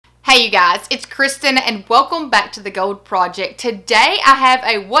Hey you guys, it's Kristen and welcome back to the Gold Project. Today I have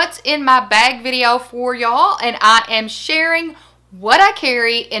a what's in my bag video for y'all, and I am sharing what I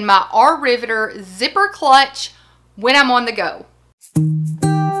carry in my Riveter zipper clutch when I'm on the go.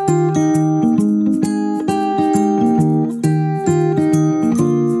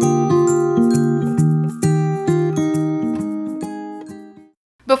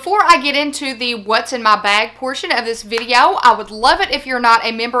 Before I get into the what's in my bag portion of this video, I would love it if you're not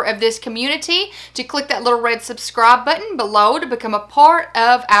a member of this community to click that little red subscribe button below to become a part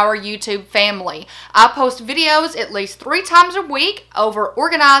of our YouTube family. I post videos at least 3 times a week over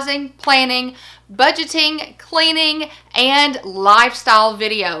organizing, planning, budgeting, cleaning, and lifestyle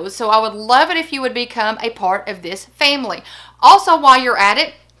videos. So I would love it if you would become a part of this family. Also, while you're at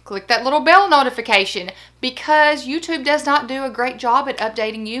it, click that little bell notification because YouTube does not do a great job at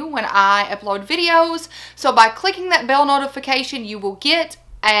updating you when I upload videos. So by clicking that bell notification, you will get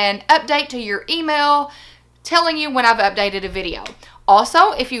an update to your email telling you when I've updated a video.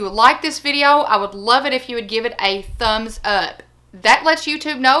 Also, if you like this video, I would love it if you would give it a thumbs up. That lets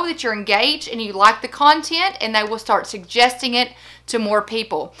YouTube know that you're engaged and you like the content, and they will start suggesting it to more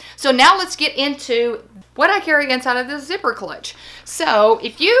people. So now let's get into what I carry inside of the zipper clutch. So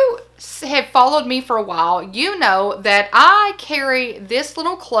if you have followed me for a while, you know that I carry this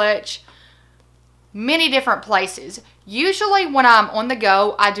little clutch many different places. Usually when I'm on the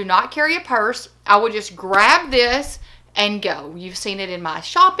go, I do not carry a purse. I will just grab this and go. You've seen it in my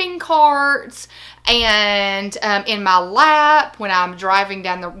shopping carts and in my lap when I'm driving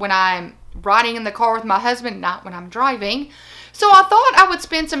when I'm riding in the car with my husband, not when I'm driving. So I thought I would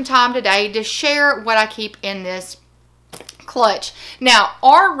spend some time today to share what I keep in this clutch. Now,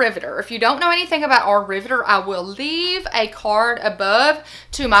 Riveter, if you don't know anything about Riveter, I will leave a card above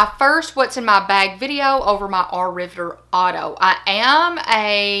to my first What's in My Bag video over my Riveter Auto. I am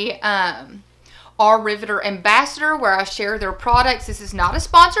a Riveter ambassador where I share their products. This is not a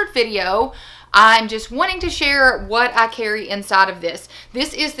sponsored video. I'm just wanting to share what I carry inside of this.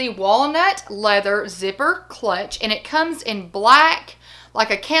 This is the walnut leather zipper clutch, and it comes in black, like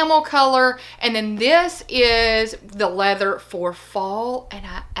a camel color, and then this is the leather for fall, and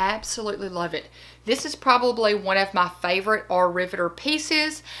I absolutely love it. This is probably one of my favorite Riveter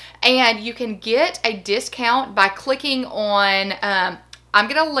pieces, and you can get a discount by clicking on, I'm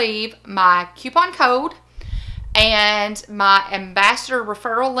going to leave my coupon code and my ambassador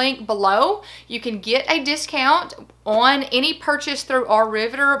referral link below. You can get a discount on any purchase through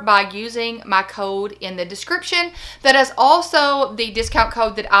Riveter by using my code in the description. That is also the discount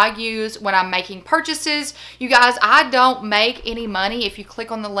code that I use when I'm making purchases. You guys, I don't make any money if you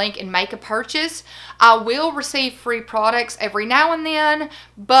click on the link and make a purchase. I will receive free products every now and then,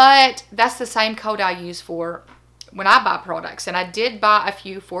 but that's the same code I use for when I buy products, and I did buy a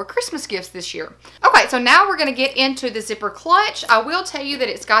few for Christmas gifts this year. Okay, so now we're gonna get into the zipper clutch. I will tell you that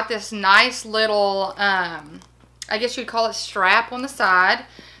it's got this nice little, I guess you'd call it strap on the side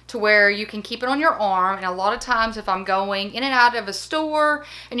to where you can keep it on your arm. And a lot of times if I'm going in and out of a store,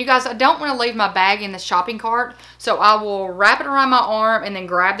 and you guys, I don't wanna leave my bag in the shopping cart, so I will wrap it around my arm and then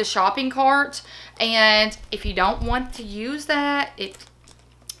grab the shopping cart. And if you don't want to use that, it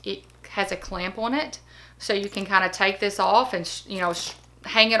has a clamp on it. So you can kind of take this off and, you know,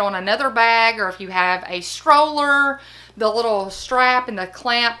 hang it on another bag, or if you have a stroller, the little strap and the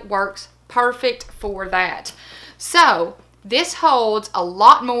clamp works perfect for that. So this holds a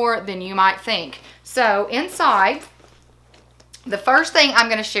lot more than you might think. So inside, the first thing I'm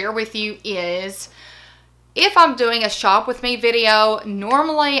going to share with you is, if I'm doing a shop with me video,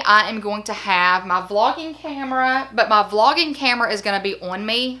 normally I am going to have my vlogging camera, but my vlogging camera is going to be on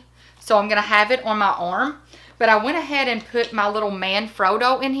me. So I'm going to have it on my arm, but I went ahead and put my little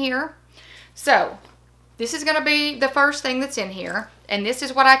Manfrotto in here. So this is going to be the first thing that's in here, and this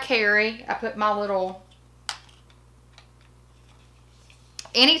is what I carry. I put my little,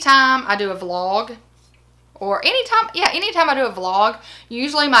 anytime I do a vlog, or anytime I do a vlog,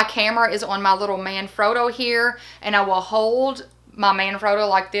 usually my camera is on my little Manfrotto here, and I will hold my Manfrotto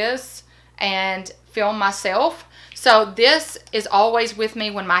like this and film myself. So this is always with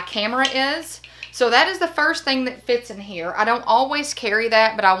me when my camera is. So that is the first thing that fits in here. I don't always carry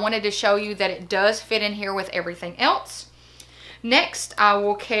that, but I wanted to show you that it does fit in here with everything else. Next, I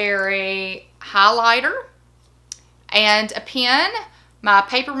will carry highlighter and a pen, my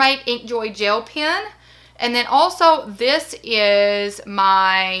Papermate Inkjoy gel pen. And then also this is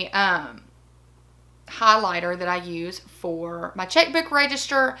my highlighter that I use for my checkbook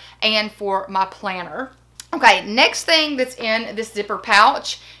register and for my planner. Okay, next thing that's in this zipper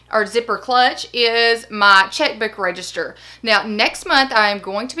pouch or zipper clutch is my checkbook register. Now, next month I am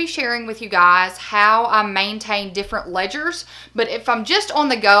going to be sharing with you guys how I maintain different ledgers, but if I'm just on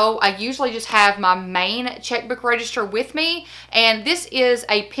the go, I usually just have my main checkbook register with me, and this is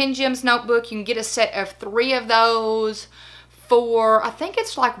a Pen Gems notebook. You can get a set of 3 of those for, I think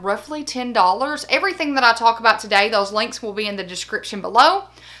it's like roughly $10. Everything that I talk about today, those links will be in the description below.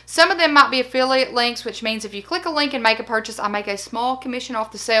 Some of them might be affiliate links, which means if you click a link and make a purchase, I make a small commission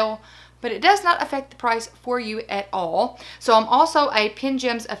off the sale, but it does not affect the price for you at all. So I'm also a Pen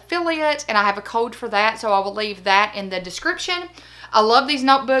Gems affiliate, and I have a code for that, so I will leave that in the description. I love these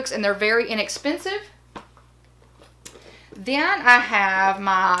notebooks, and they're very inexpensive. Then I have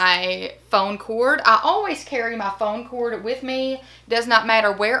my phone cord. I always carry my phone cord with me. Does not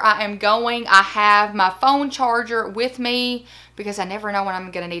matter where I am going. I have my phone charger with me because I never know when I'm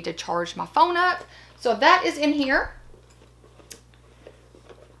going to need to charge my phone up. So that is in here.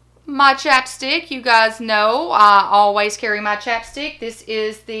 My chapstick. You guys know I always carry my chapstick. This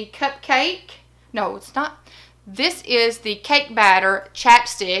is the cupcake. No, it's not. This is the cake batter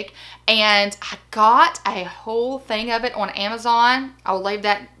chapstick, and I got a whole thing of it on Amazon. I will leave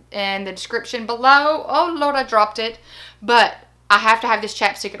that in the description below. Oh Lord, I dropped it. But I have to have this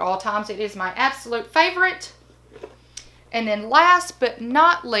chapstick at all times. It is my absolute favorite. And then last but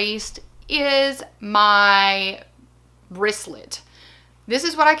not least is my wristlet. This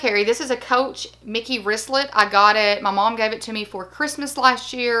is what I carry. This is a Coach Mickey wristlet. I got it. My mom gave it to me for Christmas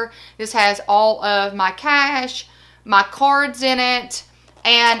last year. This has all of my cash, my cards in it,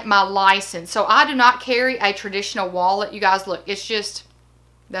 and my license. So I do not carry a traditional wallet. You guys, look, it's just,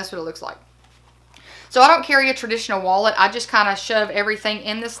 that's what it looks like. So I don't carry a traditional wallet. I just kind of shove everything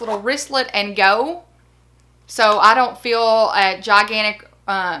in this little wristlet and go. So I don't feel a gigantic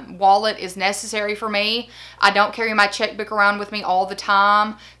wallet is necessary for me. I don't carry my checkbook around with me all the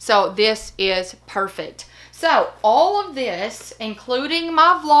time, so this is perfect. So all of this, including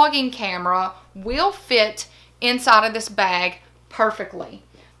my vlogging camera, will fit inside of this bag perfectly.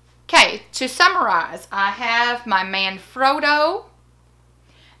 Okay, to summarize, I have my Manfrotto,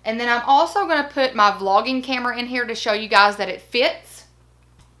 and then I'm also going to put my vlogging camera in here to show you guys that it fits.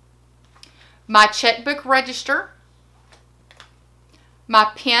 My checkbook register, my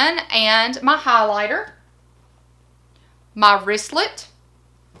pen and my highlighter, my wristlet,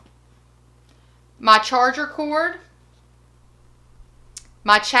 my charger cord,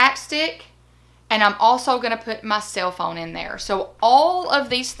 my chapstick, and I'm also going to put my cell phone in there. So all of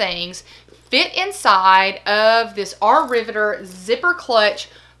these things fit inside of this Riveter zipper clutch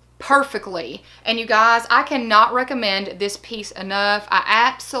perfectly. And you guys, I cannot recommend this piece enough. I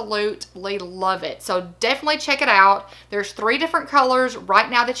absolutely love it. So definitely check it out. There's 3 different colors right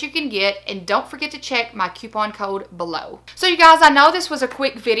now that you can get, and don't forget to check my coupon code below. So you guys, I know this was a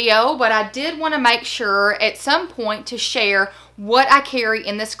quick video, but I did want to make sure at some point to share what I carry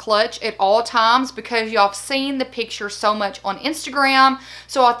in this clutch at all times, because y'all have seen the picture so much on Instagram,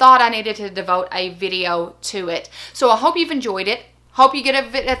 so I thought I needed to devote a video to it. So I hope you've enjoyed it. Hope you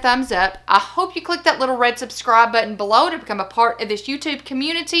give it a thumbs up. I hope you click that little red subscribe button below to become a part of this YouTube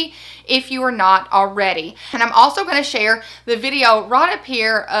community if you are not already. And I'm also going to share the video right up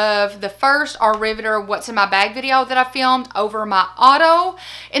here of the first Riveter What's in My Bag video that I filmed over my auto.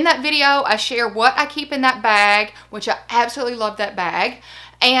 In that video, I share what I keep in that bag, which I absolutely love that bag.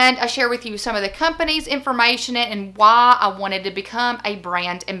 And I share with you some of the company's information and why I wanted to become a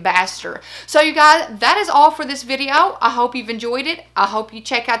brand ambassador. So you guys, that is all for this video. I hope you've enjoyed it. I hope you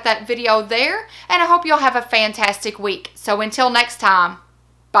check out that video there. And I hope you'll have a fantastic week. So until next time,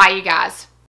 bye you guys.